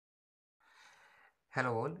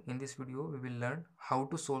Hello all, in this video we will learn how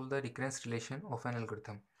to solve the recurrence relation of an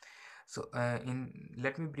algorithm.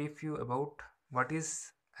 Let me brief you about what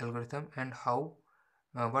is algorithm and how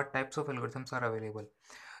what types of algorithms are available.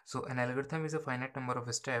 So an algorithm is a finite number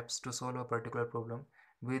of steps to solve a particular problem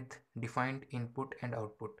with defined input and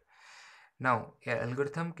output. Now an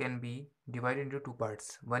algorithm can be divided into two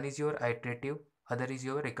parts. One is your iterative, other is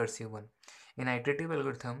your recursive one. In iterative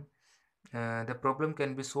algorithm, the problem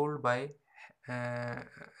can be solved by uh,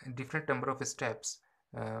 different number of steps.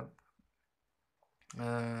 Uh,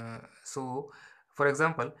 so, for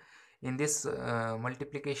example, in this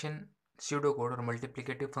multiplication pseudocode or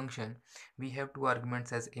multiplicative function, we have two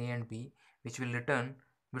arguments as a and b, which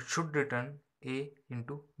should return a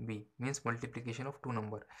into b, means multiplication of two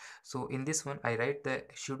number. So in this one, I write the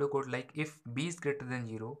pseudocode like if b is greater than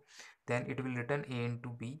 0, then it will return a into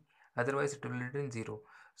b, otherwise it will return 0.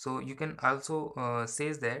 So you can also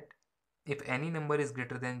says that if any number is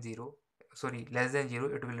greater than 0, sorry, less than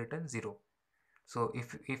 0, it will return 0. So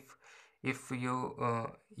if you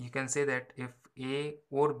can say that if a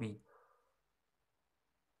or b,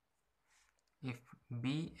 if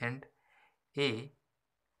b and a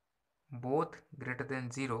both greater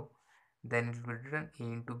than 0, then it will return a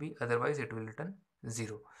into b, otherwise it will return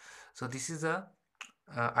 0. So this is a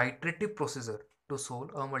iterative procedure to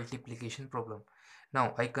solve a multiplication problem.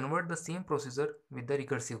 Now I convert the same procedure with the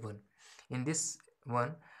recursive one. In this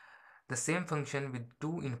one, the same function with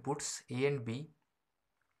two inputs a and b,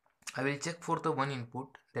 I will check for the one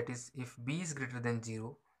input, that is if b is greater than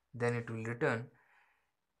 0, then it will return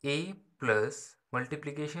a plus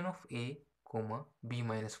multiplication of a comma b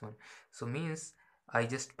minus 1. So means I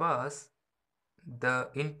just pass the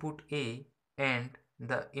input a and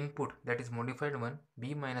the input, that is modified one,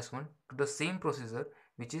 b minus 1, to the same procedure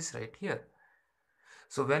which is right here.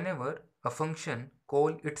 So whenever a function call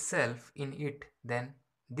itself in it, then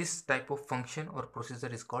this type of function or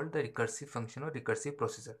procedure is called the recursive function or recursive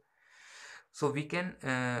procedure. So we can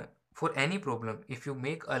for any problem, if you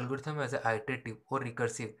make algorithm as a iterative or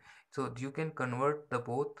recursive, so you can convert the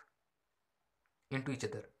both into each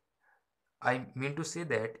other. I mean to say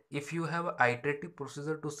that if you have an iterative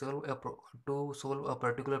procedure to solve a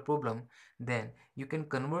particular problem, then you can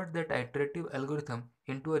convert that iterative algorithm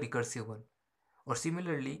into a recursive one. Or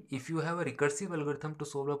similarly, if you have a recursive algorithm to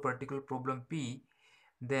solve a particular problem P,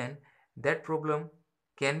 then that problem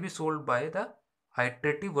can be solved by the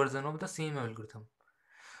iterative version of the same algorithm.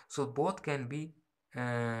 So both can be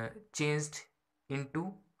changed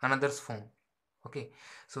into another's form. Okay,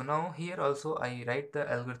 so now here also I write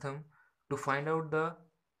the algorithm to find out the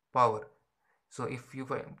power. So if you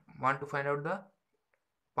want to find out the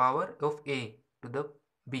power of a to the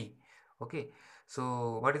b, okay,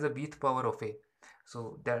 so what is the bth power of a?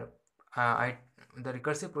 So that I the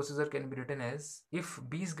recursive procedure can be written as if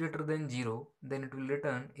b is greater than 0, then it will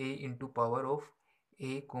return a into power of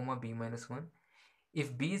a comma b minus 1.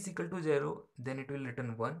 If b is equal to 0, then it will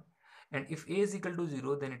return 1, and if a is equal to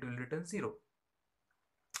 0, then it will return 0.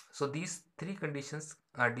 So these three conditions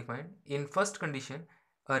are defined. In first condition,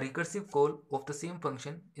 a recursive call of the same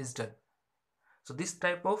function is done. So this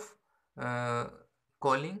type of uh,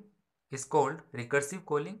 calling is called recursive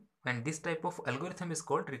calling, and this type of algorithm is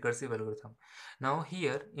called recursive algorithm. Now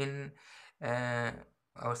here in uh,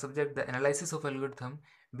 our subject, the analysis of algorithm,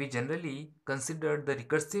 we generally consider the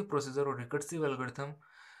recursive procedure or recursive algorithm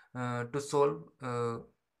to solve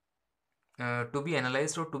to be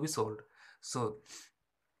analyzed or to be solved. So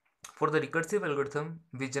for the recursive algorithm,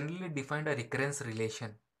 we generally define a recurrence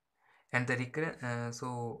relation, and the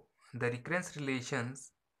recurrence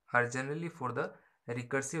relations are generally for the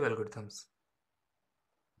recursive algorithms.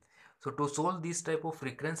 So to solve this type of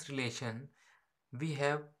recurrence relation, we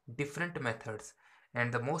have different methods,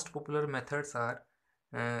 and the most popular methods are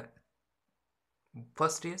uh,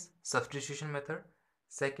 first is substitution method,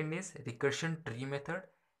 second is recursion tree method,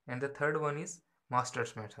 and the third one is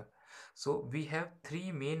master's method. So we have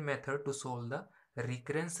three main methods to solve the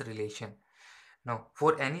recurrence relation. Now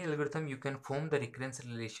for any algorithm you can form the recurrence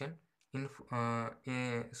relation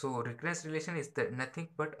so recurrence relation is nothing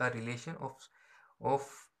but a relation of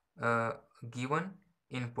given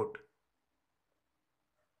input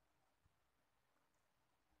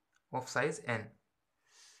of size n.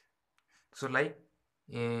 So like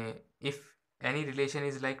if any relation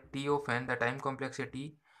is like t of n, the time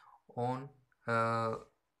complexity on uh,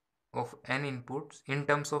 of n inputs in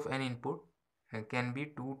terms of n input can be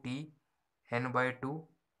 2t n by 2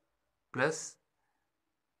 plus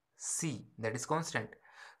c, that is constant.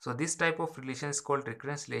 So this type of relation is called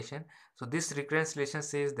recurrence relation. So this recurrence relation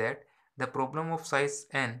says that the problem of size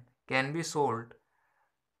n can be solved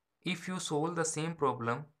if you solve the same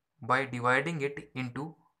problem by dividing it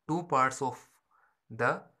into two parts of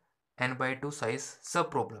the n by 2 size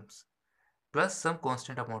sub problems plus some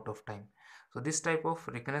constant amount of time. So this type of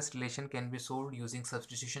recurrence relation can be solved using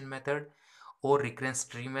substitution method or recurrence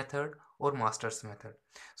tree method or masters method.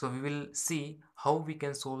 So we will see how we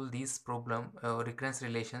can solve these problem recurrence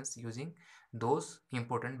relations using those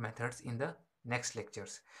important methods in the next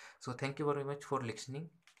lectures. So thank you very much for listening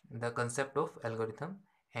the concept of algorithm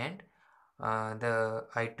and the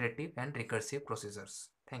iterative and recursive procedures.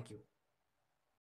 Thank you.